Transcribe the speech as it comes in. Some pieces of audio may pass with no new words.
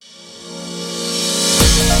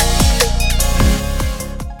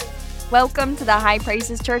Welcome to the High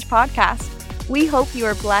Praises Church podcast. We hope you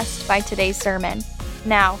are blessed by today's sermon.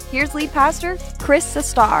 Now, here's lead pastor, Chris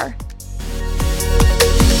Sestar.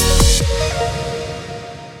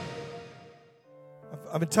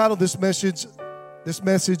 I've entitled this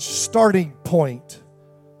message, Starting Point.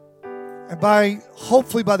 And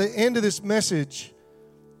hopefully by the end of this message,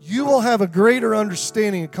 you will have a greater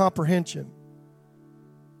understanding and comprehension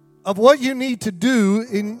of what you need to do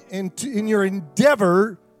in your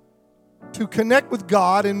endeavor to connect with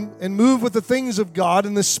God and move with the things of God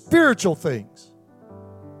and the spiritual things.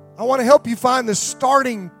 I want to help you find the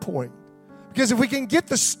starting point. Because if we can get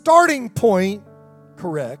the starting point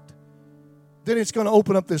correct, then it's going to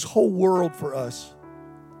open up this whole world for us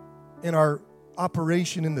in our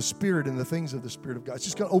operation in the Spirit and the things of the Spirit of God. It's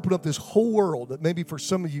just going to open up this whole world that maybe for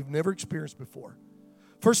some of you you've never experienced before.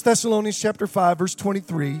 1 Thessalonians chapter 5, verse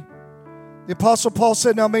 23, the Apostle Paul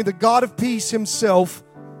said, "Now may the God of peace himself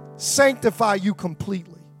sanctify you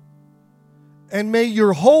completely, and may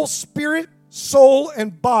your whole spirit, soul,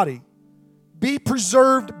 and body be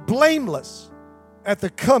preserved blameless at the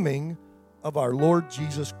coming of our Lord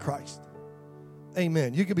Jesus Christ."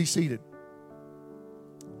 Amen. You can be seated.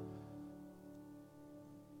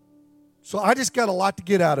 So I just got a lot to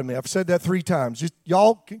get out of me. I've said that 3 times.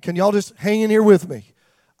 Can y'all just hang in here with me?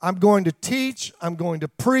 I'm going to teach. I'm going to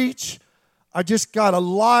preach. I just got a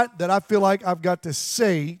lot that I feel like I've got to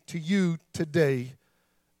say to you today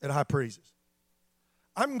at High Praises.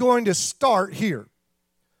 I'm going to start here.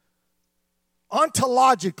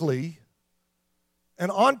 Ontologically,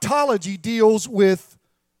 and ontology deals with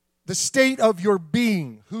the state of your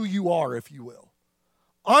being, who you are, if you will.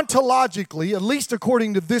 Ontologically, at least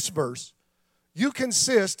according to this verse, you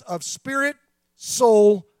consist of spirit,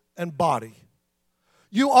 soul, and body.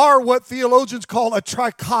 You are what theologians call a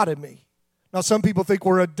trichotomy. Now, some people think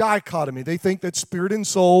we're a dichotomy. They think that spirit and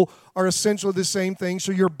soul are essentially the same thing,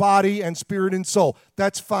 so your body and spirit and soul.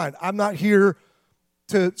 That's fine. I'm not here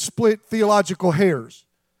to split theological hairs.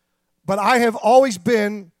 But I have always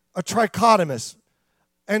been a trichotomist.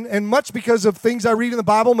 And much because of things I read in the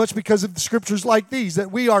Bible, much because of the scriptures like these,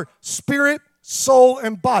 that we are spirit, soul,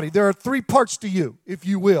 and body. There are 3 parts to you, if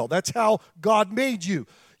you will. That's how God made you.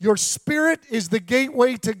 Your spirit is the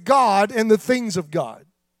gateway to God and the things of God.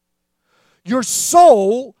 Your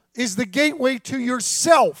soul is the gateway to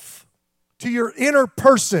yourself, to your inner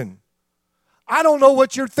person. I don't know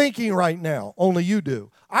what you're thinking right now, only you do.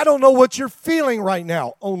 I don't know what you're feeling right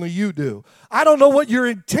now, only you do. I don't know what your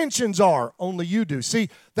intentions are, only you do. See,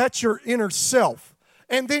 that's your inner self.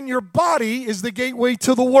 And then your body is the gateway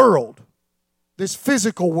to the world, this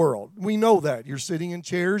physical world. We know that. You're sitting in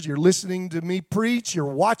chairs, you're listening to me preach, you're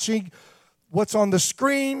watching what's on the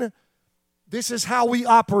screen. This is how we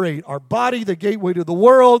operate. Our body, the gateway to the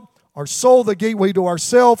world. Our soul, the gateway to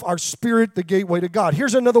ourself. Our spirit, the gateway to God.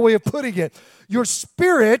 Here's another way of putting it. Your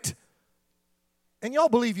spirit, and y'all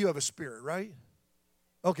believe you have a spirit, right?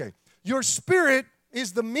 Okay. Your spirit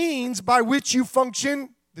is the means by which you function,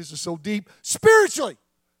 this is so deep, spiritually.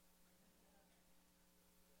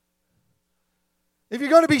 If you're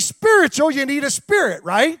going to be spiritual, you need a spirit,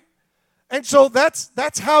 right? And so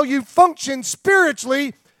that's how you function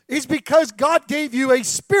spiritually, is because God gave you a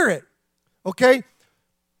spirit, okay?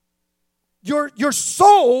 Your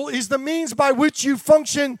soul is the means by which you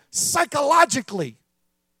function psychologically.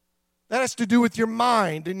 That has to do with your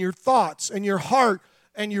mind and your thoughts and your heart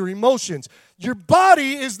and your emotions. Your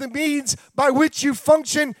body is the means by which you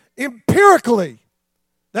function empirically.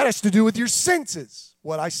 That has to do with your senses,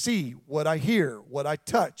 what I see, what I hear, what I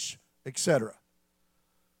touch, etc.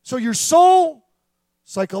 So your soul,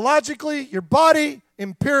 psychologically, your body,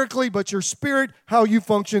 empirically, but your spirit, how you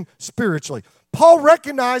function spiritually. Paul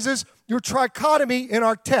recognizes your trichotomy in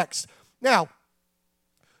our text. Now,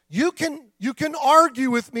 you can argue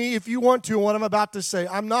with me if you want to on what I'm about to say.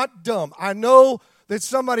 I'm not dumb. I know that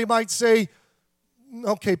somebody might say,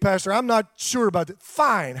 "Okay, Pastor, I'm not sure about that."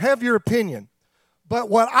 Fine, have your opinion. But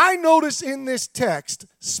what I notice in this text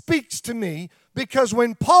speaks to me, because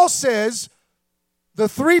when Paul says the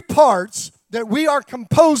 3 parts that we are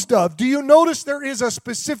composed of, do you notice there is a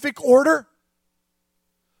specific order?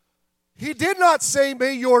 He did not say,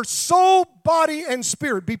 "May your soul, body, and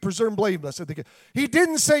spirit be preserved blameless." He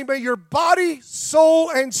didn't say, "May your body,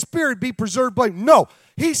 soul, and spirit be preserved blameless." No,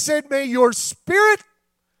 he said, "May your spirit,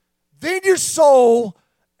 then your soul,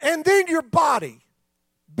 and then your body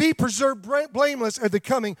be preserved blameless at the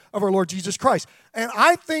coming of our Lord Jesus Christ." And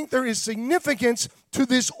I think there is significance to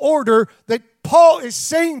this order that Paul is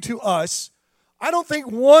saying to us. I don't think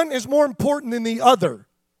one is more important than the other.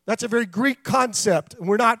 That's a very Greek concept, and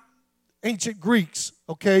we're not ancient Greeks,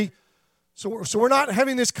 okay? So we're not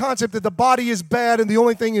having this concept that the body is bad and the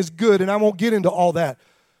only thing is good, and I won't get into all that.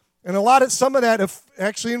 And some of that have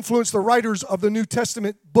actually influenced the writers of the New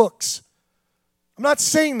Testament books. I'm not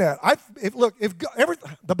saying that.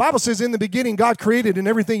 The Bible says in the beginning God created and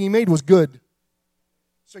everything He made was good.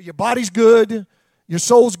 So your body's good, your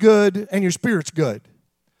soul's good, and your spirit's good.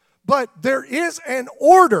 But there is an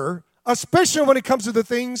order, especially when it comes to the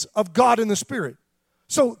things of God and the Spirit.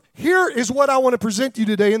 So here is what I want to present to you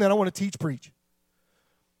today, and then I want to preach.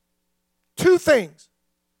 Two things.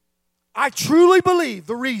 I truly believe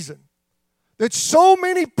the reason that so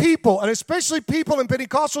many people, and especially people in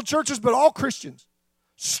Pentecostal churches, but all Christians,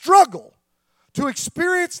 struggle to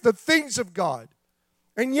experience the things of God.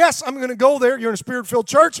 And yes, I'm going to go there. You're in a Spirit-filled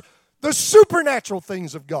church. The supernatural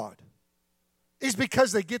things of God is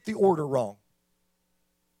because they get the order wrong.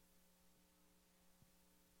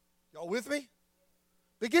 Y'all with me?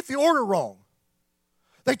 They get the order wrong.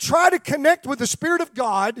 They try to connect with the Spirit of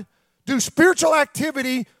God, do spiritual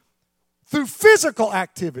activity through physical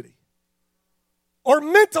activity or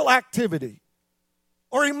mental activity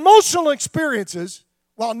or emotional experiences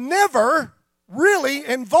while never really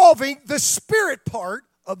involving the spirit part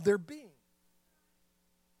of their being.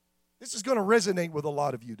 This is going to resonate with a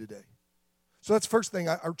lot of you today. So that's the first thing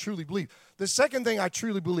I truly believe. The second thing I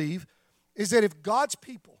truly believe is that if God's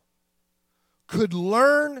people could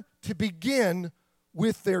learn to begin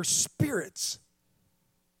with their spirits,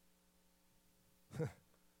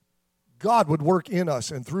 God would work in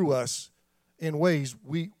us and through us in ways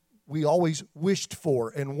we always wished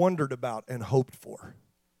for and wondered about and hoped for.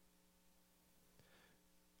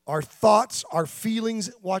 Our thoughts, our feelings,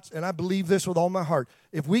 and I believe this with all my heart,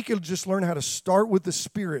 if we could just learn how to start with the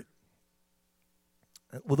Spirit,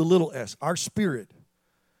 with a little s, our spirit,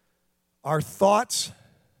 our thoughts,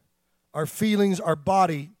 our feelings, our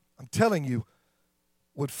body, I'm telling you,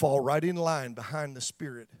 would fall right in line behind the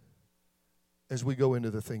Spirit as we go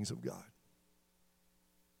into the things of God.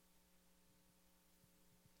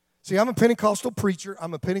 See, I'm a Pentecostal preacher.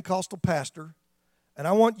 I'm a Pentecostal pastor. And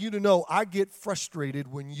I want you to know I get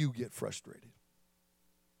frustrated when you get frustrated.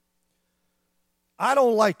 I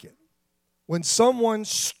don't like it when someone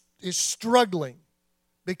is struggling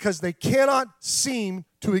because they cannot seem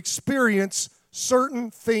to experience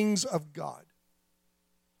certain things of God.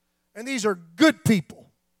 And these are good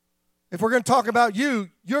people. If we're going to talk about you,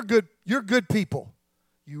 you're good people.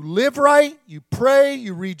 You live right, you pray,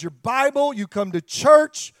 you read your Bible, you come to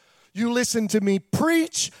church, you listen to me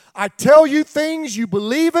preach. I tell you things, you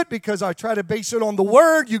believe it because I try to base it on the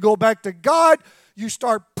Word. You go back to God, you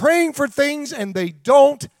start praying for things, and they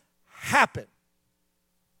don't happen.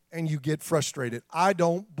 And you get frustrated. I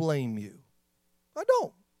don't blame you. I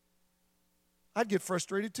don't. I'd get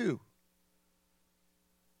frustrated too.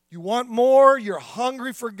 You want more, you're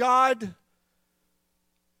hungry for God.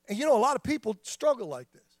 And you know, a lot of people struggle like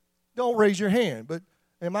this. Don't raise your hand, but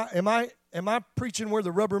am I preaching where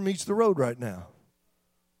the rubber meets the road right now?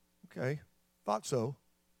 Okay, thought so.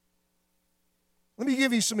 Let me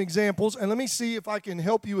give you some examples, and let me see if I can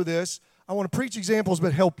help you with this. I want to preach examples,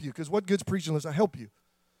 but help you, because what good's preaching unless I help you?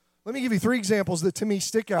 Let me give you 3 examples that to me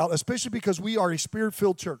stick out, especially because we are a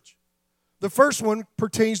Spirit-filled church. The first one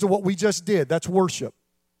pertains to what we just did. That's worship.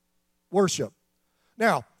 Worship.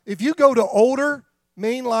 Now, if you go to older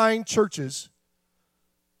mainline churches,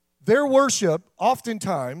 their worship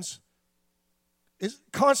oftentimes is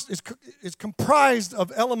comprised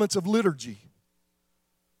of elements of liturgy.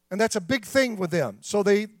 And that's a big thing with them. So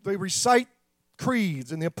they recite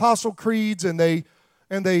creeds and the apostle creeds, and they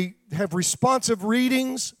have responsive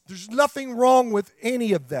readings. There's nothing wrong with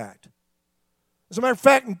any of that. As a matter of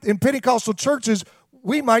fact, in Pentecostal churches,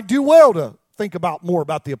 we might do well to think more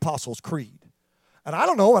about the Apostles' Creed. And I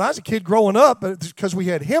don't know, when I was a kid growing up, because we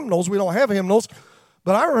had hymnals, we don't have hymnals,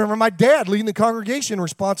 but I remember my dad leading the congregation in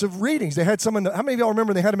responsive readings. They had some how many of y'all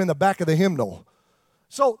remember they had them in the back of the hymnal?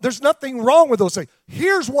 So there's nothing wrong with those things.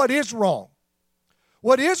 Here's what is wrong.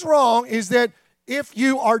 What is wrong is that if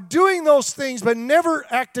you are doing those things but never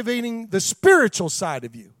activating the spiritual side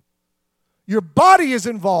of you, your body is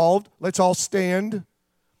involved. Let's all stand.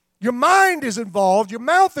 Your mind is involved. Your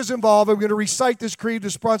mouth is involved. I'm going to recite this creed,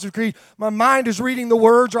 this responsive creed. My mind is reading the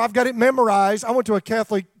words, or I've got it memorized. I went to a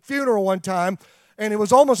Catholic funeral one time, and it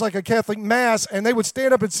was almost like a Catholic mass, and they would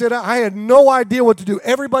stand up and sit down. I had no idea what to do.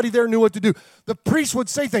 Everybody there knew what to do. The priest would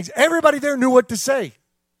say things. Everybody there knew what to say.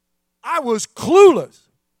 I was clueless.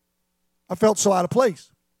 I felt so out of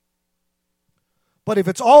place. But if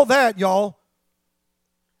it's all that, y'all,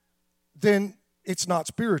 then it's not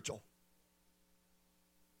spiritual.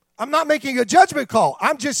 I'm not making a judgment call.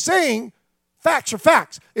 I'm just saying facts are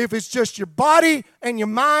facts. If it's just your body and your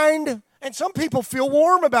mind And some people feel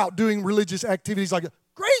warm about doing religious activities like,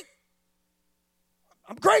 great,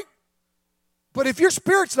 I'm great. But if your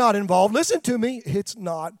spirit's not involved, listen to me, it's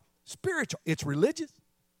not spiritual, it's religious.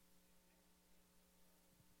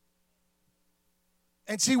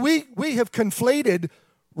 And see, we have conflated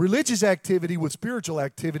religious activity with spiritual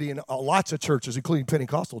activity in lots of churches, including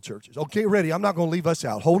Pentecostal churches. Okay, ready, I'm not going to leave us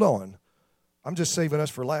out. Hold on. I'm just saving us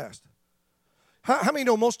for last. How many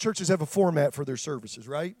know most churches have a format for their services,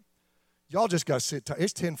 right? Y'all just got to sit tight.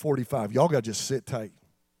 It's 10:45. Y'all got to just sit tight.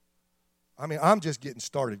 I mean, I'm just getting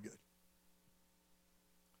started good.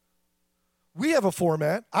 We have a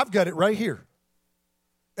format. I've got it right here.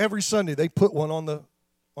 Every Sunday, they put one on the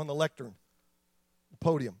lectern, the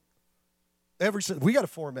podium. Every Sunday, we got a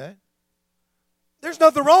format. There's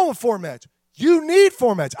nothing wrong with formats. You need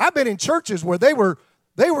formats. I've been in churches where they were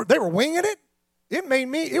winging it.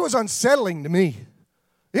 It was unsettling to me.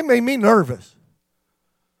 It made me nervous.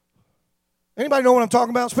 Anybody know what I'm talking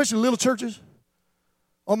about, especially little churches?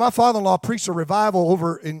 Oh, my father-in-law preached a revival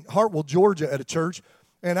over in Hartwell, Georgia at a church,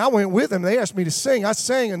 and I went with him. They asked me to sing. I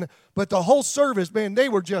sang, but the whole service, man, they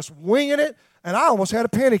were just winging it, and I almost had a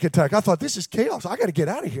panic attack. I thought, this is chaos. I got to get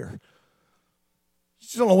out of here.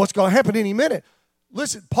 You don't know what's going to happen any minute.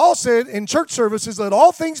 Listen, Paul said in church services, let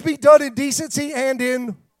all things be done in decency and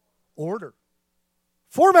in order.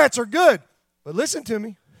 Formats are good, but listen to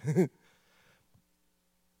me.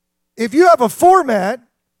 If you have a format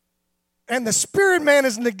and the spirit man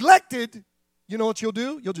is neglected, you know what you'll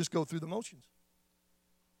do? You'll just go through the motions.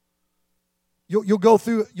 You'll go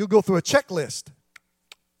through a checklist.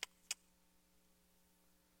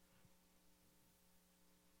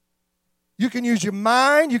 You can use your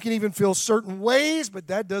mind, you can even feel certain ways, but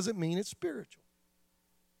that doesn't mean it's spiritual.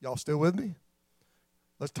 Y'all still with me?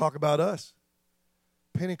 Let's talk about us.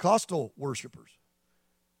 Pentecostal worshipers.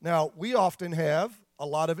 Now, we often have a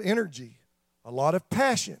lot of energy, a lot of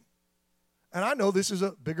passion. And I know this is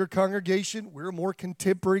a bigger congregation. We're a more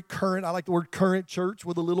contemporary, current, I like the word current church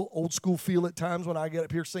with a little old school feel at times when I get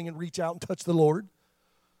up here singing, reach out and touch the Lord.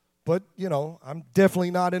 But, I'm definitely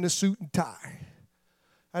not in a suit and tie.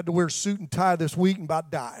 I had to wear a suit and tie this week and about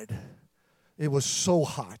died. It was so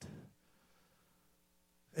hot.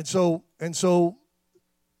 And so,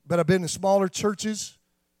 but I've been in smaller churches.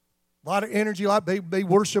 A lot of energy, they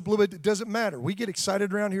worship a little bit. It doesn't matter. We get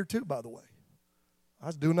excited around here too, by the way. I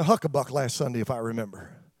was doing the huckabuck last Sunday, if I remember.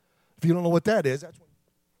 If you don't know what that is, that's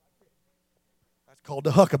called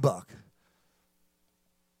the huckabuck.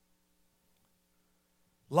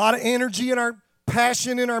 A lot of energy in our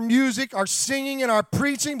passion in our music, our singing, and our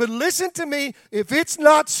preaching. But listen to me, if it's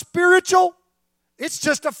not spiritual, it's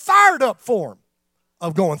just a fired up form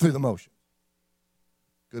of going through the motion.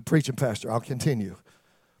 Good preaching, Pastor. I'll continue.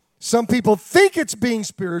 Some people think it's being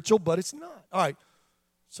spiritual, but it's not. All right.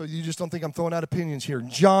 So you just don't think I'm throwing out opinions here.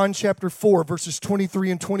 John chapter 4, verses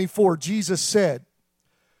 23 and 24, Jesus said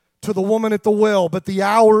to the woman at the well, but the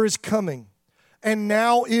hour is coming, and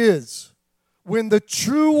now is, when the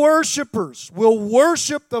true worshipers will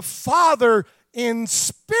worship the Father in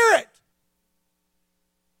spirit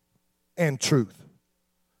and truth.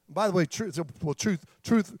 By the way,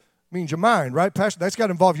 truth means your mind, right, Pastor? That's got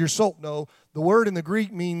to involve your soul. No, the word in the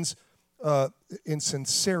Greek means in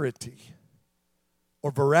sincerity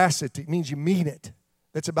or veracity. It means you mean it.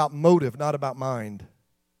 It's about motive, not about mind.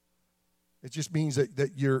 It just means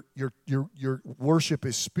that your worship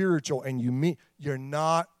is spiritual, and you're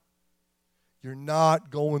not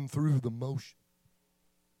going through the motion.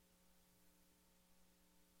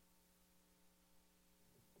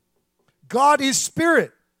 God is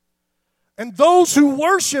spirit, and those who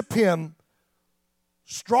worship him,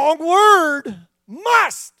 strong word,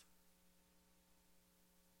 must.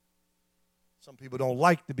 Some people don't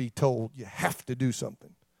like to be told you have to do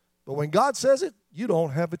something. But when God says it, you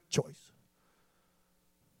don't have a choice.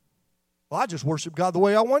 Well, I just worship God the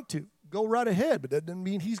way I want to. Go right ahead, but that doesn't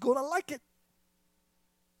mean he's going to like it.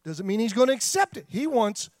 Doesn't mean he's going to accept it. He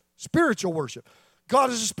wants spiritual worship.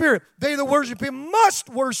 God is a spirit. They that worship him must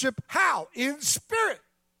worship how? In spirit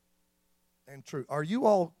and truth. Are you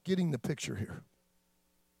all getting the picture here?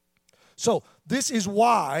 So this is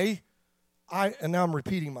why and now I'm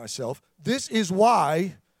repeating myself, this is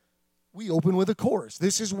why we open with a chorus.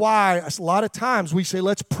 This is why a lot of times we say,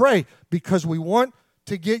 let's pray, because we want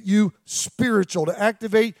to get you spiritual, to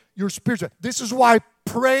activate your spiritual. This is why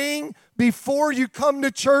praying before you come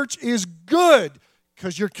to church is good,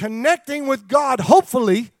 because you're connecting with God,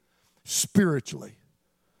 hopefully, spiritually.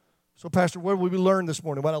 So, Pastor, what did we learn this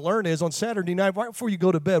morning? What I learned is on Saturday night, right before you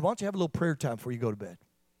go to bed, why don't you have a little prayer time before you go to bed?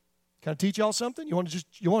 Can I teach y'all something? You want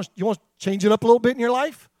to change it up a little bit in your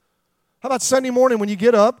life? How about Sunday morning when you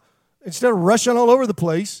get up Instead of rushing all over the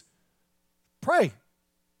place, pray.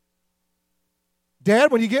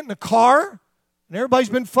 Dad, when you get in the car and everybody's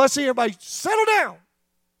been fussy, everybody settle down.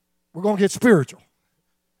 We're going to get spiritual.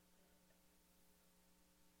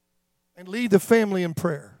 And lead the family in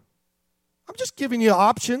prayer. I'm just giving you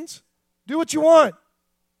options. Do what you want.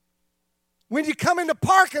 When you come in the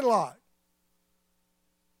parking lot,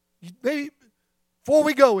 before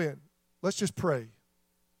we go in, let's just pray.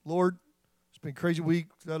 Lord, it's been a crazy week.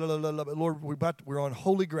 Lord, we're on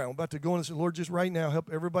holy ground. We're about to go in and say, Lord, just right now, help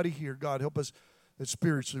everybody here. God, help us that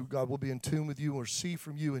spiritually, God, we'll be in tune with you and receive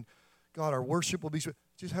from you. And God, our worship will be,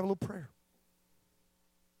 just have a little prayer.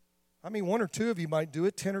 I mean, 1 or 2 of you might do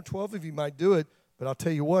it. 10 or 12 of you might do it. But I'll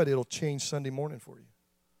tell you what, it'll change Sunday morning for you.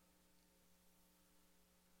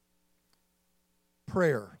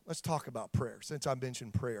 Prayer. Let's talk about prayer, since I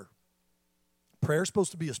mentioned prayer. Prayer is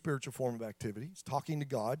supposed to be a spiritual form of activity. It's talking to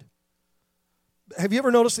God. Have you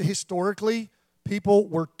ever noticed that historically people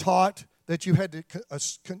were taught that you had to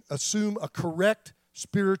assume a correct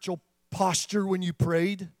spiritual posture when you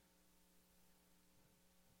prayed?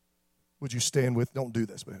 Would you stand with? Don't do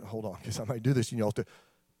this, but hold on, because I might do this and y'all do.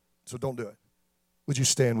 So don't do it. Would you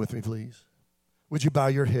stand with me, please? Would you bow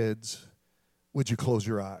your heads? Would you close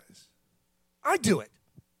your eyes? I do it.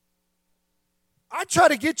 I try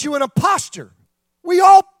to get you in a posture.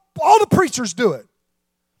 All the preachers do it.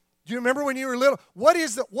 Do you remember when you were little? What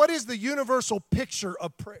is the universal picture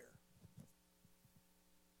of prayer?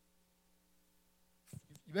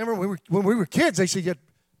 You remember when we were kids, they said,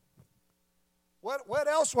 what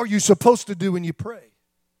else are you supposed to do when you pray?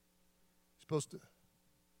 Supposed to.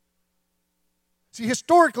 See,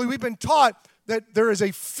 historically, we've been taught that there is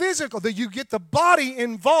a physical, that you get the body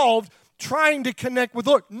involved trying to connect with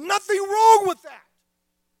the Lord. Nothing wrong with that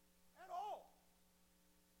at all.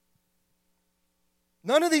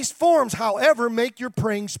 None of these forms, however, make your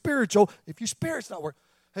praying spiritual if your spirit's not working.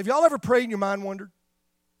 Have y'all ever prayed and your mind wandered?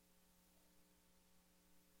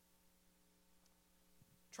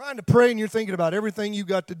 Trying to pray and you're thinking about everything you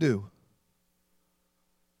got to do.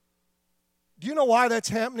 Do you know why that's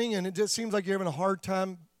happening? And it just seems like you're having a hard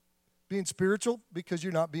time being spiritual? Because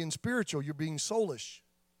you're not being spiritual. You're being soulish.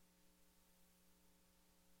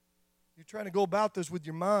 You're trying to go about this with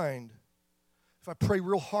your mind. If I pray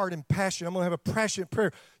real hard and passionate, I'm going to have a passionate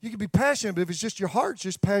prayer. You can be passionate, but if it's just your heart, it's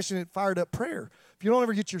just passionate, fired up prayer. If you don't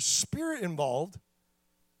ever get your spirit involved,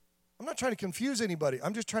 I'm not trying to confuse anybody.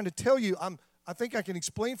 I'm just trying to tell you, I think I can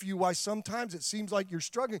explain for you why sometimes it seems like you're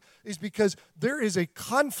struggling, is because there is a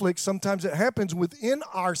conflict sometimes that happens within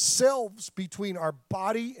ourselves between our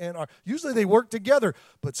body and usually they work together,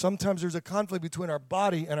 but sometimes there's a conflict between our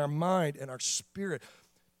body and our mind and our spirit.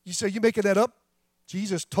 You say, you making that up?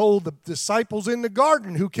 Jesus told the disciples in the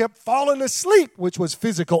garden who kept falling asleep, which was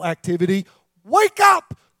physical activity, wake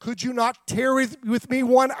up! Could you not tarry with me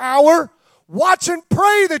 1 hour? Watch and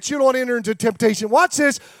pray that you don't enter into temptation. Watch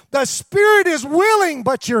this. The spirit is willing,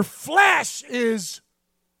 but your flesh is.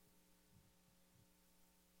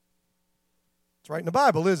 It's right in the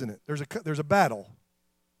Bible, isn't it? There's a battle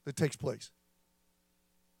that takes place.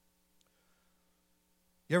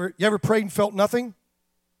 You ever prayed and felt nothing?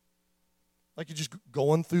 Like you're just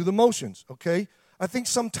going through the motions, okay? I think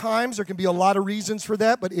sometimes there can be a lot of reasons for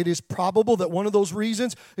that, but it is probable that one of those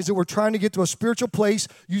reasons is that we're trying to get to a spiritual place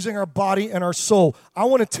using our body and our soul. I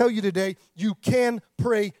want to tell you today, you can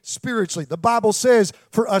pray spiritually. The Bible says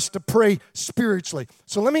for us to pray spiritually.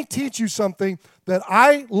 So let me teach you something that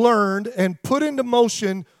I learned and put into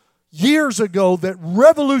motion years ago that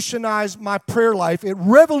revolutionized my prayer life. It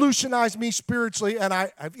revolutionized me spiritually, and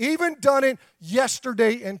I've even done it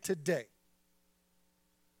yesterday and today.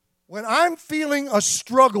 When I'm feeling a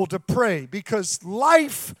struggle to pray because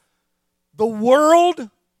life, the world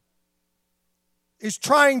is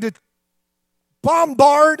trying to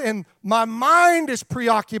bombard and my mind is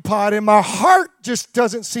preoccupied and my heart just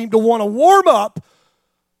doesn't seem to want to warm up,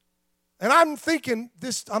 and I'm thinking,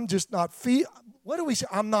 I'm just not what do we say?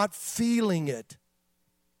 I'm not feeling it.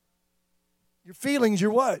 Your feelings,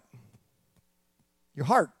 your what? Your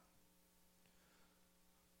heart.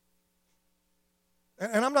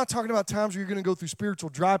 And I'm not talking about times where you're going to go through spiritual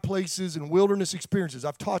dry places and wilderness experiences.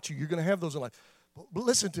 I've taught you. You're going to have those in life. But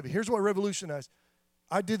listen to me. Here's what revolutionized.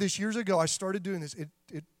 I did this years ago. I started doing this. It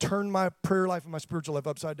turned my prayer life and my spiritual life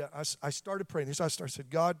upside down. I started praying this. I said,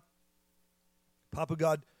 God, Papa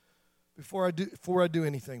God, before I do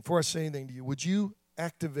anything, before I say anything to you, would you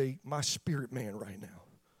activate my spirit man right now?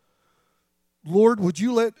 Lord, would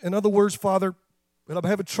you in other words, Father, and I'm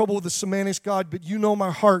having trouble with the semantics, God, but you know my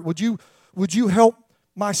heart. Would you help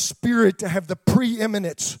my spirit to have the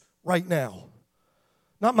preeminence right now?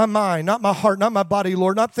 Not my mind, not my heart, not my body,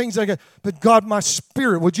 Lord, not things like that, but God, my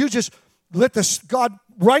spirit. Would you just let this, God,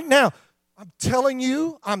 right now, I'm telling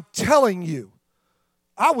you,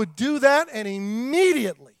 I would do that, and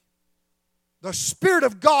immediately the Spirit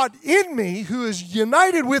of God in me, who is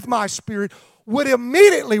united with my spirit, would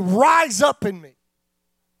immediately rise up in me.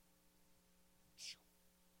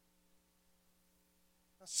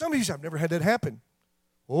 Now, some of you say, I've never had that happen.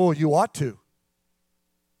 Oh, you ought to.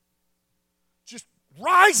 Just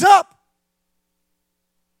rise up.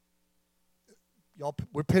 Y'all,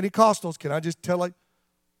 we're Pentecostals. Can I just tell you?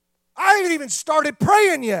 I haven't even started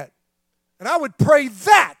praying yet. And I would pray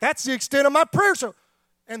that. That's the extent of my prayer. So,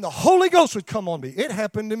 and the Holy Ghost would come on me. It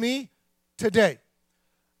happened to me today.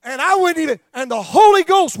 And I wouldn't even, and the Holy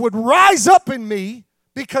Ghost would rise up in me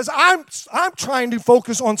because I'm trying to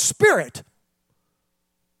focus on spirit.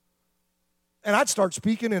 And I'd start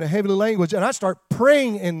speaking in a heavenly language, and I'd start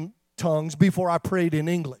praying in tongues before I prayed in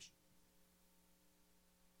English.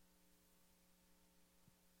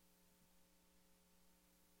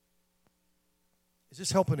 Is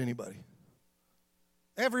this helping anybody?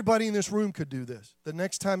 Everybody in this room could do this. The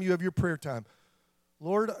next time you have your prayer time,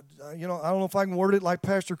 Lord, I don't know if I can word it like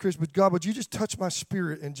Pastor Chris, but God, would you just touch my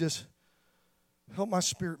spirit and just help my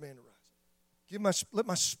spirit man to rise? Let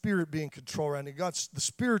my spirit be in control right now. God, the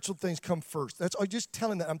spiritual things come first. That's just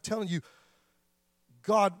telling that. I'm telling you,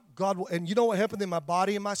 God will, and you know what happened in my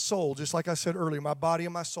body and my soul? Just like I said earlier, my body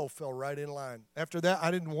and my soul fell right in line. After that,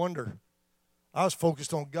 I didn't wonder. I was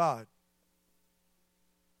focused on God.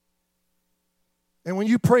 And when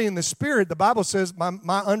you pray in the Spirit, the Bible says,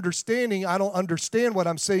 my understanding, I don't understand what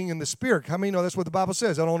I'm saying in the Spirit. How many know that's what the Bible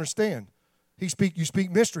says? I don't understand. You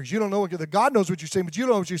speak mysteries. You don't know what God knows what you're saying, but you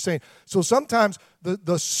don't know what you're saying. So sometimes the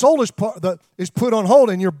soulish part is put on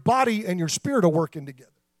hold, and your body and your spirit are working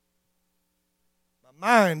together. My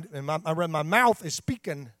mind and my mouth is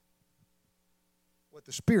speaking what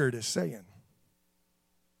the Spirit is saying.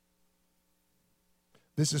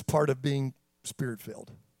 This is part of being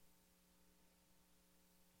Spirit-filled.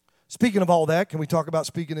 Speaking of all that, can we talk about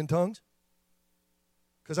speaking in tongues?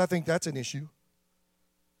 Because I think that's an issue.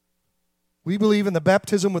 We believe in the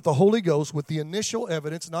baptism with the Holy Ghost with the initial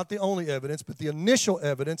evidence, not the only evidence, but the initial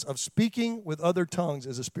evidence of speaking with other tongues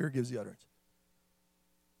as the Spirit gives the utterance.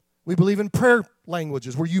 We believe in prayer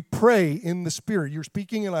languages where you pray in the Spirit. You're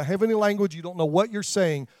speaking in a heavenly language. You don't know what you're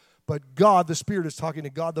saying, but God, the Spirit, is talking to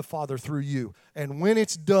God the Father through you. And when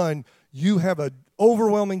it's done, you have an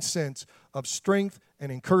overwhelming sense of strength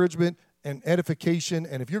and encouragement and edification.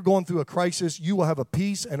 And if you're going through a crisis, you will have a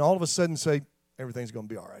peace and all of a sudden say, everything's going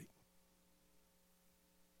to be all right.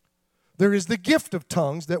 There is the gift of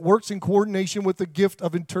tongues that works in coordination with the gift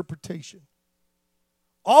of interpretation.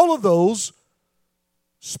 All of those,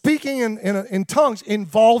 speaking in tongues,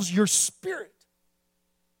 involves your spirit.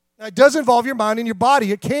 Now, it does involve your mind and your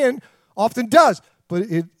body. It often does, but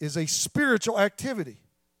it is a spiritual activity.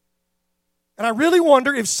 And I really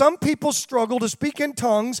wonder if some people struggle to speak in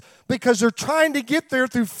tongues because they're trying to get there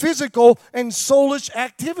through physical and soulish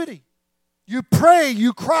activity. You pray,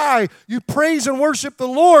 you cry, you praise and worship the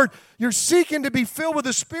Lord. You're seeking to be filled with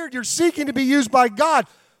the Spirit. You're seeking to be used by God.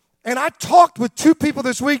 And I talked with two people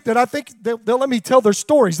this week that I think they'll let me tell their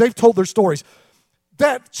stories. They've told their stories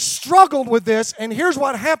that struggled with this. And here's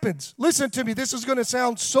what happens. Listen to me. This is going to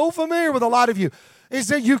sound so familiar with a lot of you. Is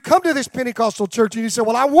that you come to this Pentecostal church and you say,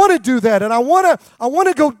 well, I want to do that, and I want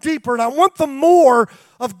to go deeper, and I want the more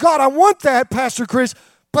of God. I want that, Pastor Chris,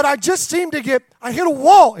 but I just seem to I hit a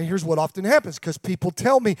wall. And here's what often happens, because people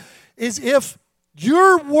tell me, is if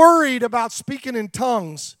you're worried about speaking in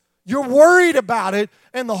tongues, you're worried about it,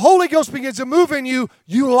 and the Holy Ghost begins to move in you,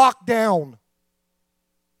 you lock down.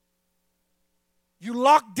 You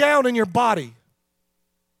lock down in your body.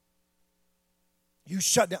 You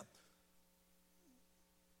shut down.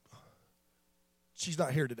 She's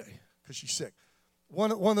not here today because she's sick.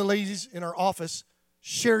 One of the ladies in our office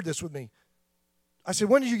shared this with me. I said,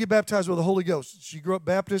 when did you get baptized with the Holy Ghost? She grew up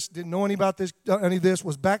Baptist, didn't know any of this,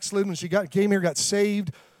 was backslidden when she came here, got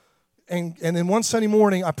saved. And then one Sunday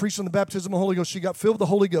morning, I preached on the baptism of the Holy Ghost. She got filled with the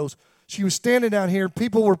Holy Ghost. She was standing down here.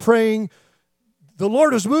 People were praying. The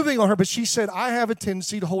Lord was moving on her, but she said, I have a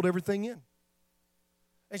tendency to hold everything in.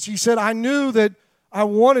 And she said, I knew that I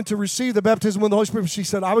wanted to receive the baptism of the Holy Spirit, but she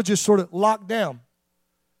said, I was just sort of locked down.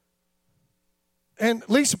 And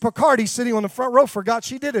Lisa Picardi, sitting on the front row, forgot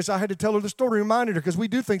she did this. I had to tell her the story, reminded her, because we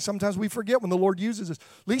do things sometimes we forget when the Lord uses us.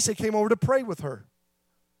 Lisa came over to pray with her.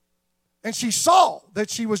 And she saw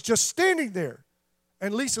that she was just standing there.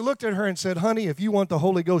 And Lisa looked at her and said, honey, if you want the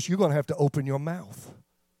Holy Ghost, you're going to have to open your mouth.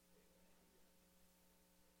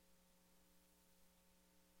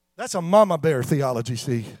 That's a mama bear theology,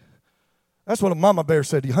 see. That's what a mama bear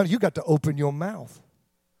said to you. Honey, you got to open your mouth.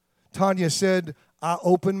 Tanya said, I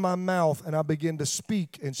opened my mouth and I began to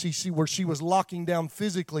speak. And see where she was locking down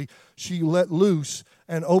physically, she let loose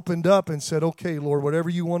and opened up and said, okay, Lord, whatever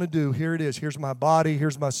you want to do, here it is. Here's my body.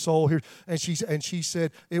 Here's my soul. Here. And she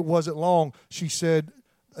said, it wasn't long. She said,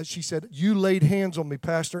 you laid hands on me,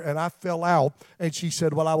 Pastor, and I fell out. And she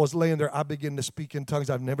said, while I was laying there, I began to speak in tongues.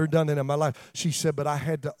 I've never done it in my life. She said, but I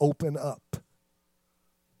had to open up.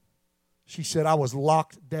 She said, I was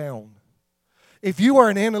locked down. If you are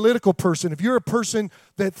an analytical person, if you're a person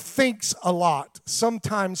that thinks a lot,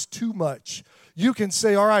 sometimes too much, you can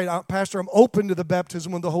say, all right, Pastor, I'm open to the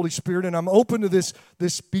baptism of the Holy Spirit, and I'm open to this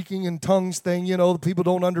speaking in tongues thing, people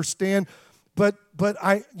don't understand. But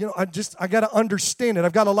I got to understand it.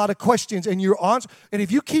 I've got a lot of questions, and and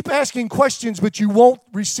if you keep asking questions, but you won't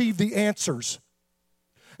receive the answers,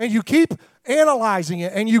 and you keep analyzing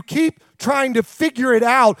it, and you keep trying to figure it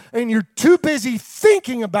out, and you're too busy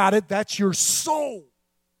thinking about it, that's your soul.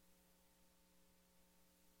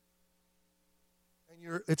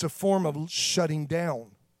 And it's a form of shutting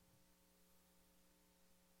down.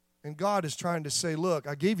 And God is trying to say, look,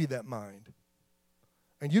 I gave you that mind,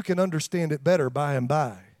 and you can understand it better by and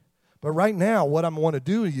by. But right now, what I want to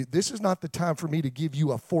do, this is not the time for me to give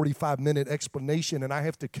you a 45-minute explanation, and I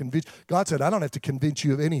have to convince. God said, I don't have to convince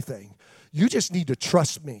you of anything. You just need to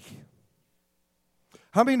trust me.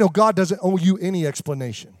 How many know God doesn't owe you any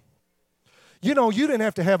explanation? You didn't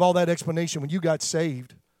have to have all that explanation when you got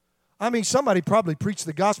saved. I mean, somebody probably preached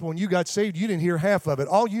the gospel when you got saved. You didn't hear half of it.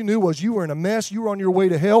 All you knew was you were in a mess. You were on your way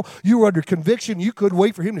to hell. You were under conviction. You couldn't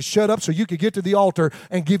wait for him to shut up so you could get to the altar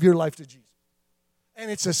and give your life to Jesus. And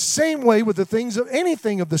it's the same way with the things of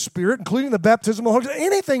anything of the Spirit, including the baptism of the Holy Spirit.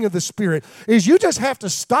 Anything of the Spirit is you just have to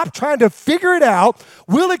stop trying to figure it out.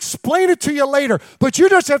 We'll explain it to you later. But you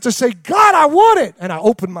just have to say, God, I want it. And I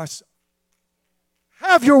open myself.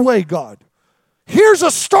 Have your way, God. Here's a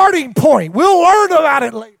starting point. We'll learn about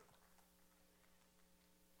it later.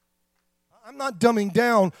 I'm not dumbing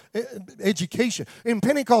down education. In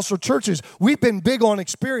Pentecostal churches, we've been big on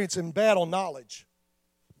experience and bad on knowledge.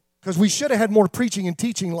 Because we should have had more preaching and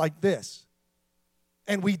teaching like this.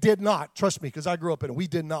 And we did not. Trust me, because I grew up in it. We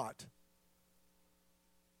did not.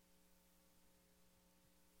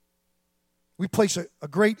 We place a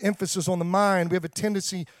great emphasis on the mind. We have a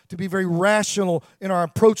tendency to be very rational in our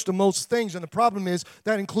approach to most things. And the problem is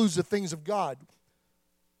that includes the things of God.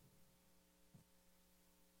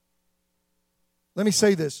 Let me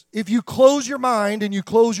say this. If you close your mind and you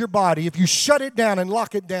close your body, if you shut it down and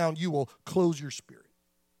lock it down, you will close your spirit.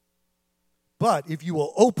 But if you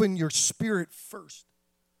will open your spirit first,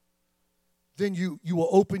 then you will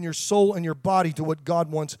open your soul and your body to what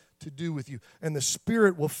God wants to do with you. And the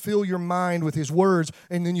Spirit will fill your mind with His words,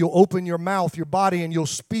 and then you'll open your mouth, your body, and you'll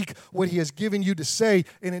speak what He has given you to say.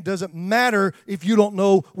 And it doesn't matter if you don't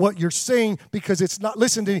know what you're saying, because it's not,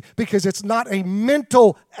 listen to me, because it's not a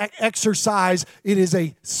mental exercise, it is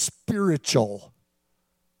a spiritual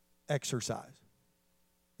exercise.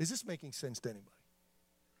 Is this making sense to anybody?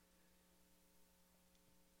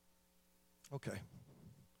 Okay.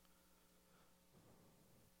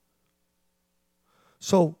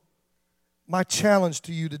 So, my challenge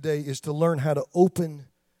to you today is to learn how to open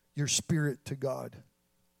your spirit to God.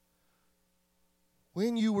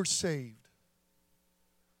 When you were saved,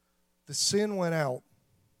 the sin went out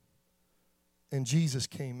and Jesus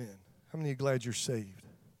came in. How many of you are glad you're saved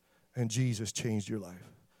and Jesus changed your life?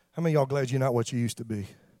 How many of y'all glad you're not what you used to be?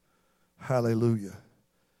 Hallelujah.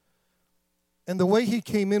 And the way He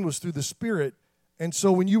came in was through the Spirit. And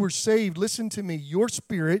so when you were saved, listen to me, your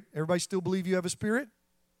spirit, everybody still believe you have a spirit?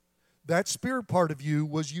 That spirit part of you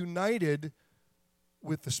was united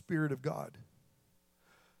with the Spirit of God.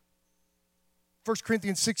 1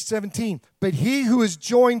 Corinthians 6:17, but he who is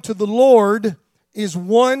joined to the Lord is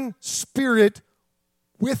one spirit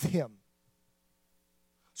with Him.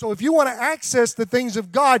 So if you want to access the things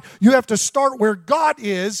of God, you have to start where God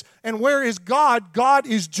is. And where is God? God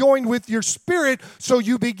is joined with your spirit. So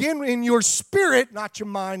you begin in your spirit, not your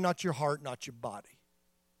mind, not your heart, not your body.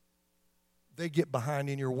 They get behind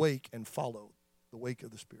in your wake and follow the wake of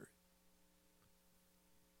the Spirit.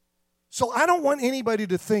 So I don't want anybody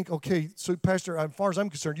to think, okay, so Pastor, as far as I'm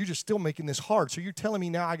concerned, you're just still making this hard. So you're telling me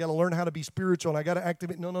now I got to learn how to be spiritual and I got to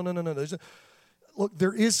activate. No. Look,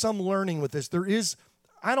 there is some learning with this. There is...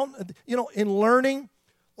 in learning,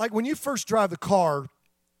 like when you first drive the car,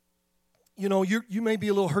 you may be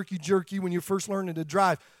a little herky-jerky when you're first learning to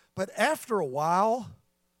drive. But after a while,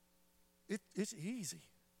 it's easy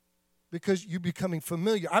because you're becoming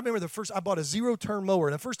familiar. I remember I bought a zero-turn mower.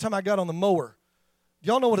 And the first time I got on the mower,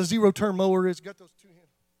 Y'all know what a zero-turn mower is? Got those two hands.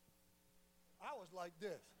 I was like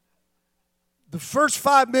this. The first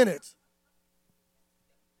 5 minutes,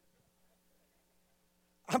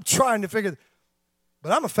 I'm trying to figure,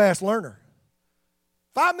 but I'm a fast learner.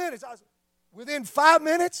 5 minutes, within 5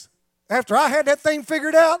 minutes, after I had that thing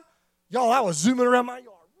figured out, y'all, I was zooming around my yard.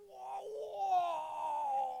 Whoa.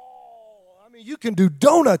 I mean, you can do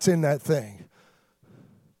donuts in that thing.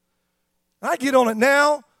 I get on it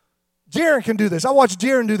now. Jaron can do this. I watched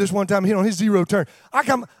Jaron do this one time. He on his zero turn. I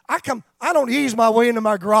don't ease my way into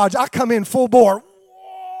my garage. I come in full bore.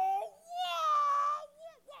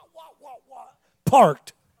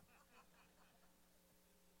 Parked.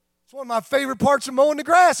 It's one of my favorite parts of mowing the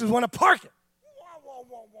grass is when I park it.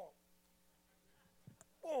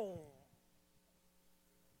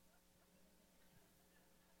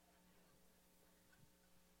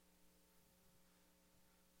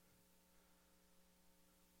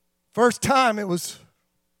 First time it was,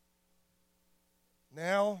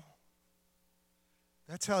 now,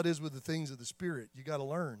 that's how it is with the things of the Spirit. You got to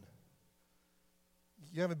learn.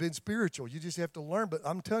 You haven't been spiritual. You just have to learn. But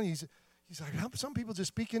I'm telling you, he's like, some people just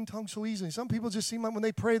speak in tongues so easily. Some people just seem like when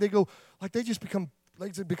they pray, they go, like they just become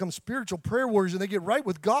spiritual prayer warriors and they get right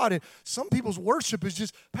with God. And some people's worship is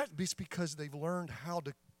just, it's because they've learned how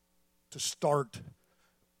to start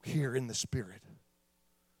here in the Spirit.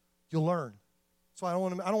 You'll learn. So I don't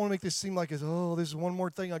want to make this seem like this is one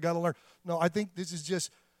more thing I got to learn. No, I think this is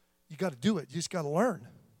just, you got to do it. You just got to learn.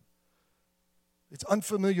 It's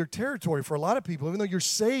unfamiliar territory for a lot of people. Even though you're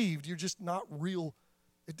saved, you're just not real.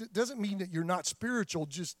 It doesn't mean that you're not spiritual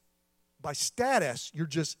just by status. You're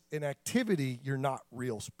just in activity. You're not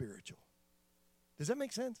real spiritual. Does that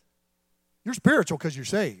make sense? You're spiritual because you're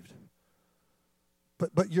saved.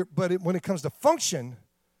 But when it comes to function,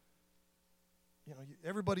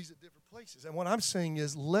 everybody's at different places. And what I'm saying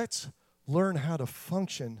is let's learn how to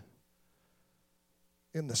function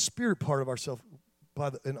in the spirit part of ourselves.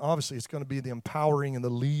 And obviously it's going to be the empowering and the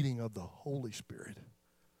leading of the Holy Spirit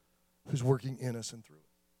who's working in us and through us.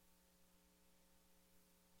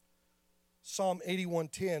 Psalm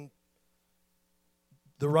 81:10,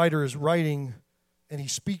 the writer is writing and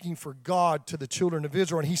he's speaking for God to the children of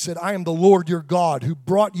Israel. And he said, I am the Lord your God who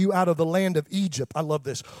brought you out of the land of Egypt. I love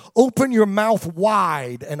this. Open your mouth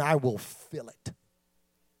wide and I will fill it.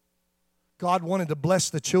 God wanted to bless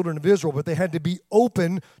the children of Israel, but they had to be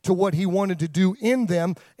open to what he wanted to do in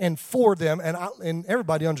them and for them. And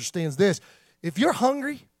everybody understands this. If you're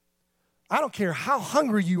hungry, I don't care how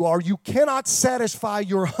hungry you are, you cannot satisfy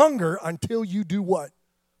your hunger until you do what?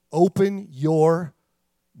 Open your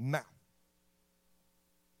mouth.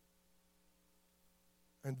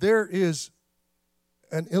 And there is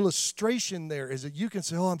an illustration there, is that you can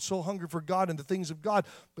say, I'm so hungry for God and the things of God,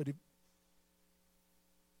 but if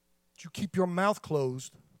you keep your mouth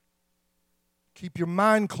closed, keep your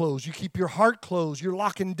mind closed, you keep your heart closed, you're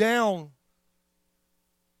locking down.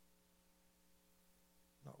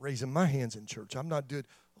 I'm not raising my hands in church. I'm not doing,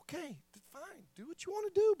 okay, fine, do what you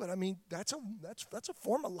want to do, but I mean, that's a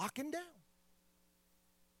form of locking down.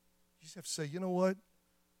 You just have to say, you know what?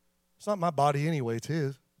 It's not my body anyway, it's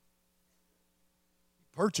his. He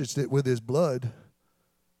purchased it with his blood.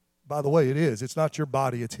 By the way, it is. It's not your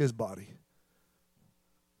body, it's his body.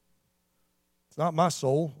 It's not my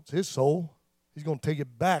soul, it's his soul. He's going to take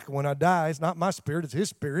it back when I die. It's not my spirit, it's his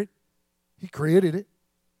spirit. He created it.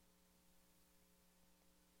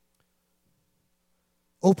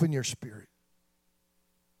 Open your spirit.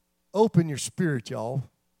 Open your spirit, y'all.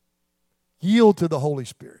 Yield to the Holy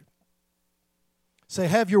Spirit. Say,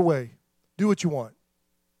 have your way. Do what you want.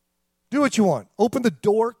 Do what you want. Open the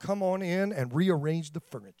door, come on in, and rearrange the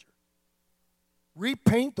furniture.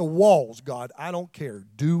 Repaint the walls, God. I don't care.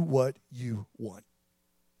 Do what you want.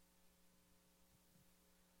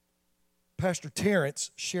 Pastor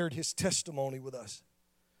Terrence shared his testimony with us.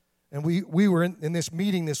 And we were in this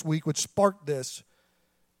meeting this week, which sparked this.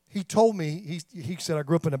 He told me, he said, I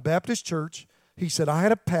grew up in a Baptist church. He said, I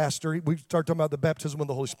had a pastor. We started talking about the baptism of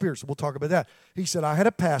the Holy Spirit, so we'll talk about that. He said, I had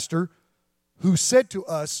a pastor who said to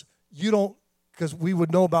us, you don't, because we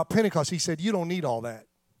would know about Pentecost, he said, you don't need all that.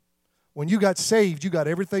 When you got saved, you got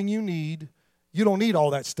everything you need. You don't need all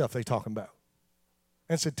that stuff they talking about.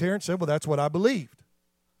 And said, Terrence said, well, that's what I believed.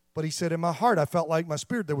 But he said, in my heart, I felt like my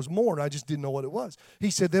spirit, there was more, and I just didn't know what it was. He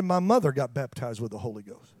said, then my mother got baptized with the Holy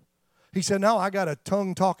Ghost. He said, now I got a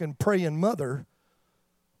tongue-talking, praying mother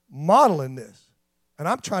modeling this. And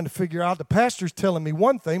I'm trying to figure out, the pastor's telling me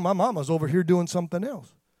one thing, my mama's over here doing something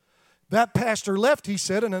else. That pastor left, he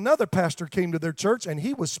said, and another pastor came to their church, and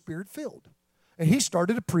he was spirit-filled. And he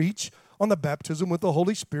started to preach on the baptism with the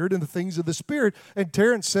Holy Spirit and the things of the Spirit. And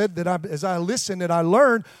Terrence said that as I listened and I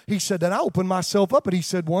learned, he said that I opened myself up. And he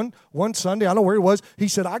said one Sunday, I don't know where it was, he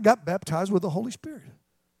said, I got baptized with the Holy Spirit.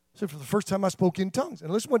 He said, for the first time I spoke in tongues.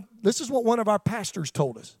 And this is what one of our pastors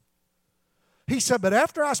told us. He said, but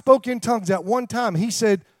after I spoke in tongues at one time, he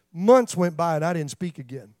said, months went by and I didn't speak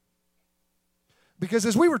again. Because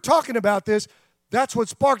as we were talking about this, that's what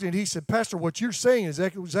sparked it. He said, Pastor, what you're saying is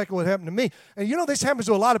exactly what happened to me. And you know, this happens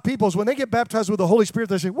to a lot of people is when they get baptized with the Holy Spirit,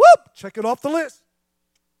 they say, whoop, check it off the list.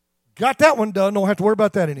 Got that one done. Don't have to worry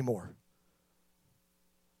about that anymore.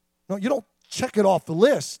 No, you don't check it off the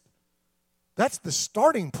list. That's the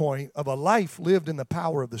starting point of a life lived in the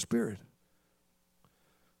power of the Spirit.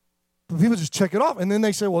 But people just check it off. And then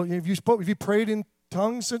they say, well, if you prayed in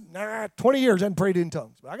tongues, 20 years I hadn't prayed in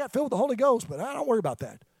tongues. But I got filled with the Holy Ghost, but I don't worry about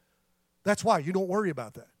that. That's why you don't worry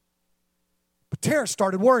about that. But Terrence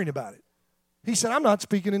started worrying about it. He said, I'm not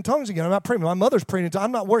speaking in tongues again. I'm not praying. My mother's praying in tongues.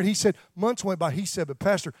 I'm not worried. He said, months went by. He said, but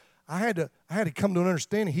Pastor, I had to come to an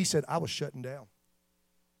understanding. He said, I was shutting down.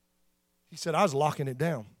 He said, I was locking it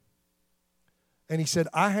down. And he said,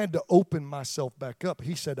 I had to open myself back up.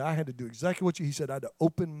 He said, I had to do exactly what he said. I had to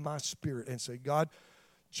open my spirit and say, God,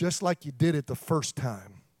 just like you did it the first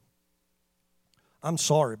time, I'm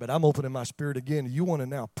sorry, but I'm opening my spirit again. You want to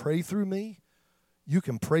now pray through me? You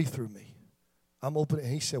can pray through me. I'm opening.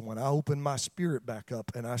 He said, when I opened my spirit back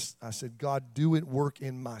up, and I said, God, do it work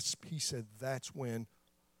in my spirit. He said, that's when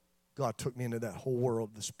God took me into that whole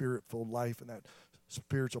world, the spirit-filled life and that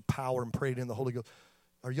spiritual power and prayed in the Holy Ghost.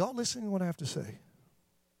 Are y'all listening to what I have to say?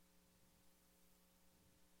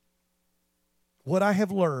 What I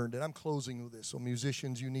have learned, and I'm closing with this, so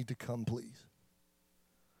musicians, you need to come, please.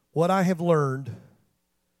 What I have learned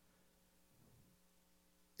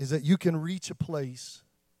is that you can reach a place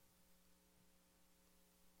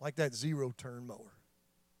like that zero-turn mower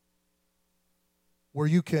where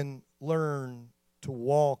you can learn to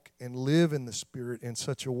walk and live in the Spirit in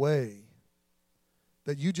such a way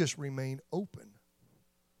that you just remain open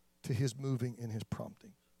to His moving and His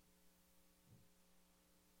prompting.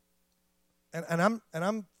 And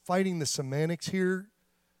I'm fighting the semantics here.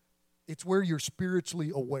 It's where you're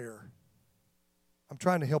spiritually aware. I'm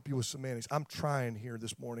trying to help you with semantics. I'm trying here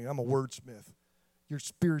this morning. I'm a wordsmith. You're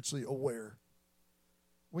spiritually aware.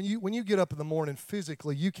 When you get up in the morning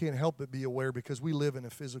physically, you can't help but be aware because we live in a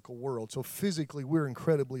physical world. So physically, we're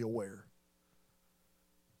incredibly aware.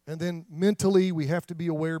 And then mentally, we have to be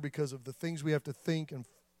aware because of the things we have to think and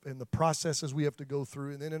the processes we have to go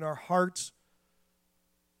through. And then in our hearts,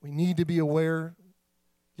 we need to be aware.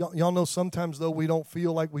 Y'all know sometimes, though, we don't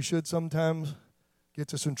feel like we should sometimes.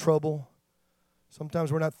 Gets us in trouble.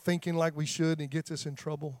 Sometimes we're not thinking like we should, and it gets us in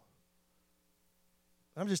trouble.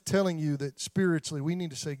 I'm just telling you that spiritually we need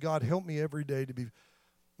to say, God, help me every day to be.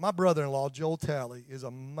 My brother-in-law, Joel Talley, is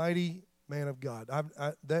a mighty man of God.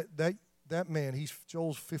 That man,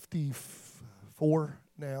 Joel's 54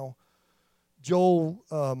 now. Joel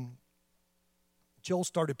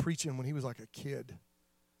started preaching when he was like a kid.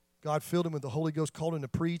 God filled him with the Holy Ghost, called him to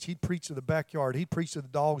preach. He'd preach to the backyard. He'd preach to the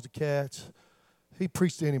dogs, the cats. He'd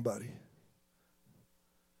preach to anybody.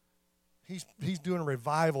 He's doing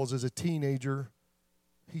revivals as a teenager.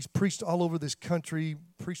 He's preached all over this country,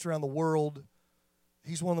 preached around the world.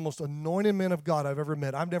 He's one of the most anointed men of God I've ever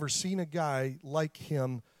met. I've never seen a guy like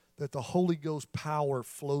him that the Holy Ghost power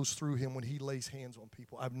flows through him when he lays hands on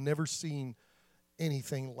people. I've never seen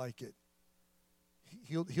anything like it.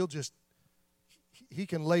 He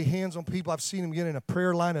can lay hands on people. I've seen him get in a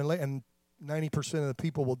prayer line and 90% of the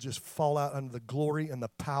people will just fall out under the glory and the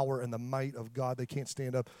power and the might of God. They can't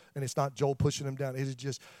stand up. And it's not Joel pushing them down. It is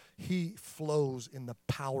just, he flows in the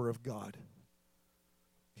power of God.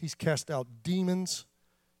 He's cast out demons.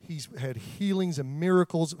 He's had healings and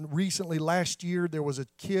miracles. Recently, last year, there was a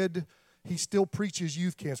kid. He still preaches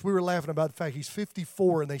youth camps. We were laughing about the fact he's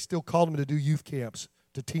 54 and they still called him to do youth camps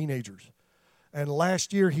to teenagers. And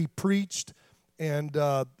last year, he preached and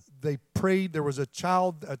they prayed. There was a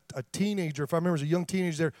child, a teenager, if I remember, it was a young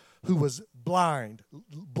teenager there who was blind.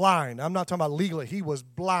 I'm not talking about legally. He was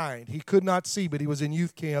blind. He could not see, but he was in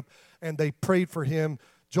youth camp, and they prayed for him.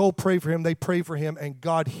 Joel prayed for him. They prayed for him, and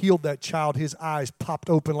God healed that child. His eyes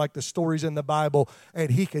popped open like the stories in the Bible,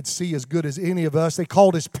 and he could see as good as any of us. They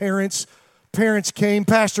called his parents. Parents came.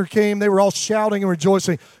 Pastor came. They were all shouting and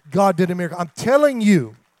rejoicing. God did a miracle. I'm telling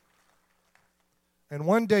you. And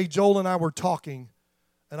one day, Joel and I were talking,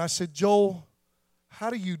 and I said, Joel, how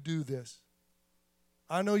do you do this?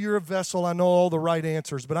 I know you're a vessel. I know all the right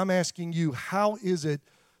answers, but I'm asking you, how is it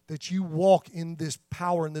that you walk in this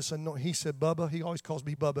power and this anointing? He said, Bubba, he always calls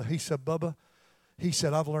me Bubba. He said, Bubba, he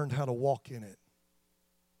said, I've learned how to walk in it.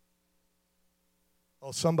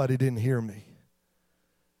 Oh, somebody didn't hear me.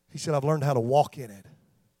 He said, I've learned how to walk in it.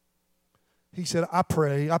 He said, I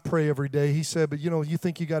pray every day. He said, but you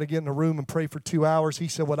think you got to get in a room and pray for 2 hours? He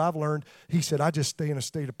said, what I've learned, he said, I just stay in a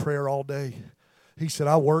state of prayer all day. He said,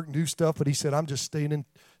 I work and do stuff, but he said, I'm just staying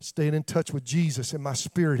in touch with Jesus in my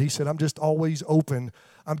spirit. He said, I'm just always open.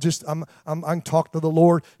 I can talk to the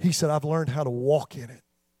Lord. He said, I've learned how to walk in it.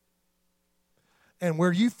 And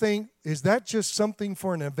where you think, is that just something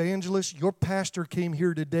for an evangelist? Your pastor came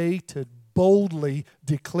here today to boldly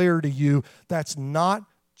declare to you that's not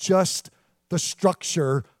just the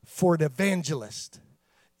structure for an evangelist.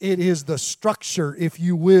 It is the structure, if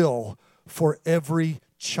you will, for every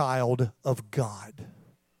child of God.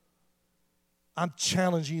 I'm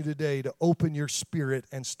challenging you today to open your spirit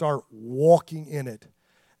and start walking in it.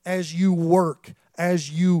 As you work,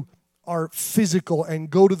 as you are physical and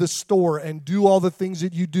go to the store and do all the things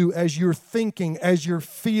that you do, as you're thinking, as you're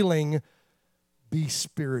feeling, be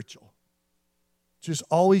spiritual. Just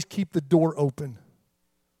always keep the door open.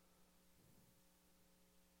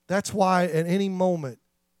 That's why at any moment,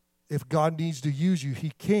 if God needs to use you,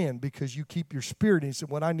 He can, because you keep your spirit. And He said,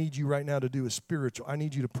 what I need you right now to do is spiritual. I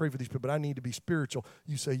need you to pray for these people, but I need to be spiritual.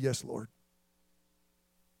 You say, yes, Lord.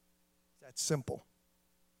 That's simple.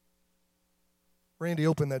 Randy,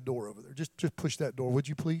 open that door over there. Just push that door, would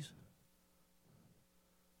you please?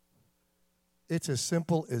 It's as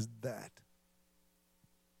simple as that.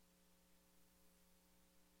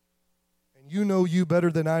 And you know you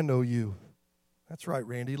better than I know you. That's right,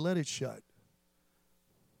 Randy. Let it shut.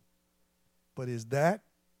 But is that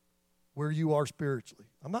where you are spiritually?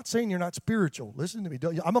 I'm not saying you're not spiritual. Listen to me.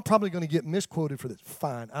 I'm probably going to get misquoted for this.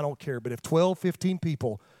 Fine, I don't care. But if 12, 15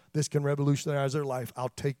 people, this can revolutionize their life, I'll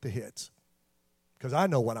take the hits. Because I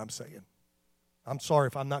know what I'm saying. I'm sorry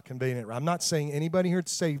if I'm not conveying it right. I'm not saying anybody here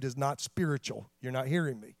that's saved is not spiritual. You're not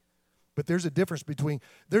hearing me. But there's a difference between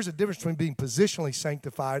being positionally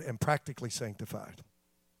sanctified and practically sanctified.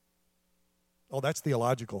 Oh, that's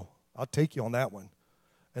theological. I'll take you on that one.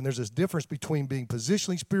 And there's this difference between being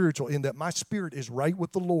positionally spiritual in that my spirit is right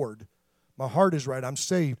with the Lord. My heart is right. I'm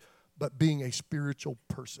saved. But being a spiritual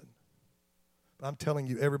person. But I'm telling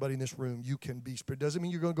you, everybody in this room, you can be spiritual. Doesn't mean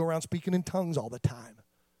you're going to go around speaking in tongues all the time.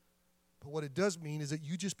 But what it does mean is that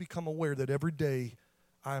you just become aware that every day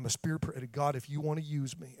I am a spirit. God, if you want to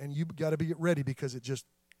use me. And you've got to be ready, because it just,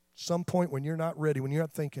 some point when you're not ready, when you're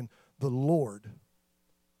not thinking, the Lord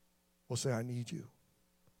will say, I need you.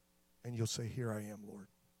 And you'll say, here I am, Lord.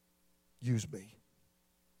 Use me.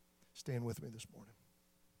 Stand with me this morning.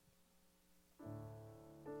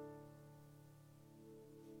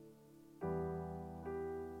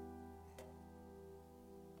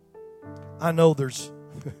 I know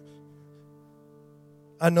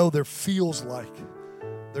there feels like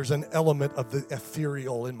there's an element of the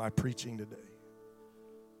ethereal in my preaching today.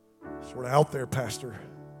 Sort of out there, Pastor.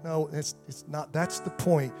 No, it's not. That's the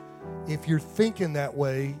point. If you're thinking that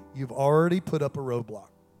way, you've already put up a roadblock.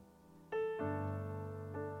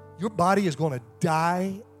 Your body is going to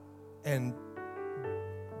die and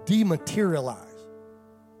dematerialize.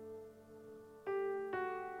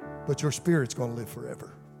 But your spirit's going to live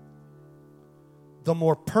forever. The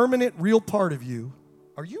more permanent, real part of you,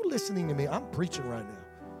 are you listening to me? I'm preaching right now.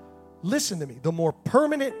 Listen to me. The more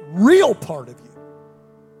permanent, real part of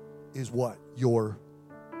you is what? Your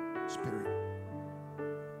spirit.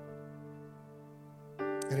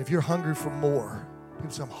 And if you're hungry for more,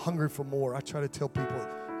 people say, I'm hungry for more. I try to tell people,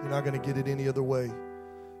 you're not going to get it any other way.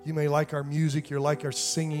 You may like our music, you like our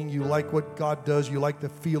singing, you like what God does, you like the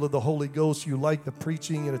feel of the Holy Ghost, you like the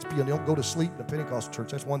preaching, and you don't go to sleep in a Pentecostal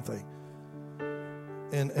church. That's one thing.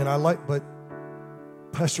 And I like, but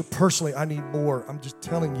Pastor, personally, I need more. I'm just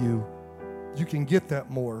telling you, you can get that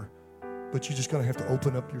more, but you're just going to have to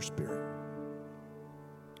open up your spirit.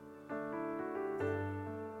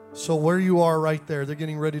 So where you are right there, they're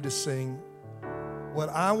getting ready to sing. What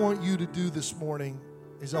I want you to do this morning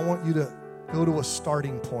is I want you to go to a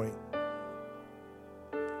starting point.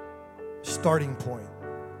 Starting point.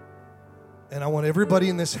 And I want everybody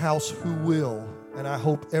in this house who will, and I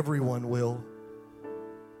hope everyone will,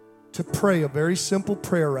 to pray a very simple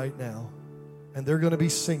prayer right now. And they're going to be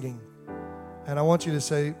singing. And I want you to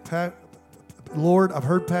say, Lord, I've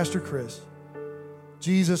heard Pastor Chris.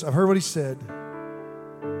 Jesus, I've heard what he said.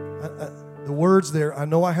 The words there, I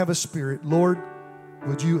know I have a spirit. Lord,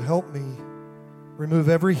 would you help me remove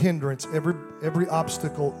every hindrance, every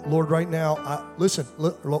obstacle. Lord, right now,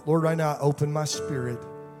 Lord, right now I open my spirit.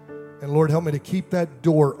 And Lord, help me to keep that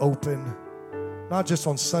door open. Not just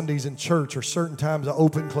on Sundays in church or certain times I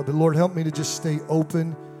open club, but Lord, help me to just stay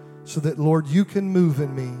open so that, Lord, you can move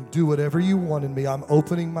in me. Do whatever you want in me. I'm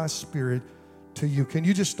opening my spirit to you. Can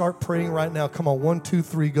you just start praying right now? Come on, 1, 2,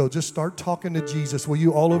 3, go. Just start talking to Jesus. Will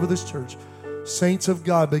you all over this church? Saints of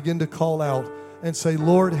God, begin to call out and say,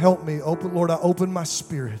 Lord, help me. Lord, I open my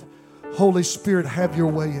spirit. Holy Spirit, have your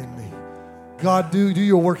way in me. God, do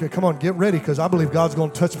your work. Come on, get ready, because I believe God's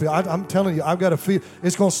going to touch me. I'm telling you, I've got to feel.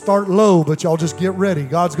 It's going to start low, but y'all just get ready.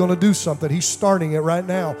 God's going to do something. He's starting it right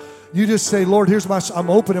now. You just say, Lord,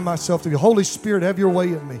 I'm opening myself to you. Holy Spirit, have your way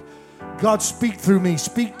in me. God, speak through me.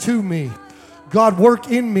 Speak to me. God,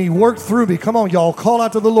 work in me. Work through me. Come on, y'all. Call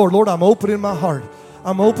out to the Lord. Lord, I'm opening my heart.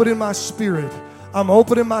 I'm opening my spirit. I'm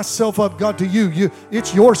opening myself up, God, to you.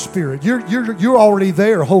 It's your spirit. You're already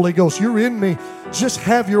there, Holy Ghost. You're in me. Just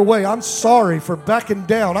have your way. I'm sorry for backing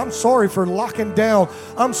down. I'm sorry for locking down.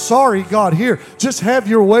 I'm sorry, God. Here, just have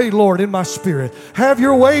your way, Lord, in my spirit. Have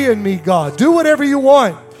your way in me, God. Do whatever you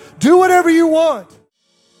want. Do whatever you want.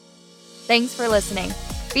 Thanks for listening.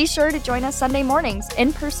 Be sure to join us Sunday mornings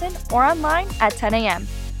in person or online at 10 a.m.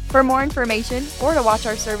 For more information or to watch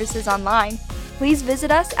our services online, please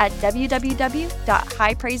visit us at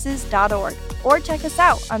www.highpraises.org or check us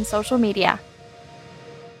out on social media.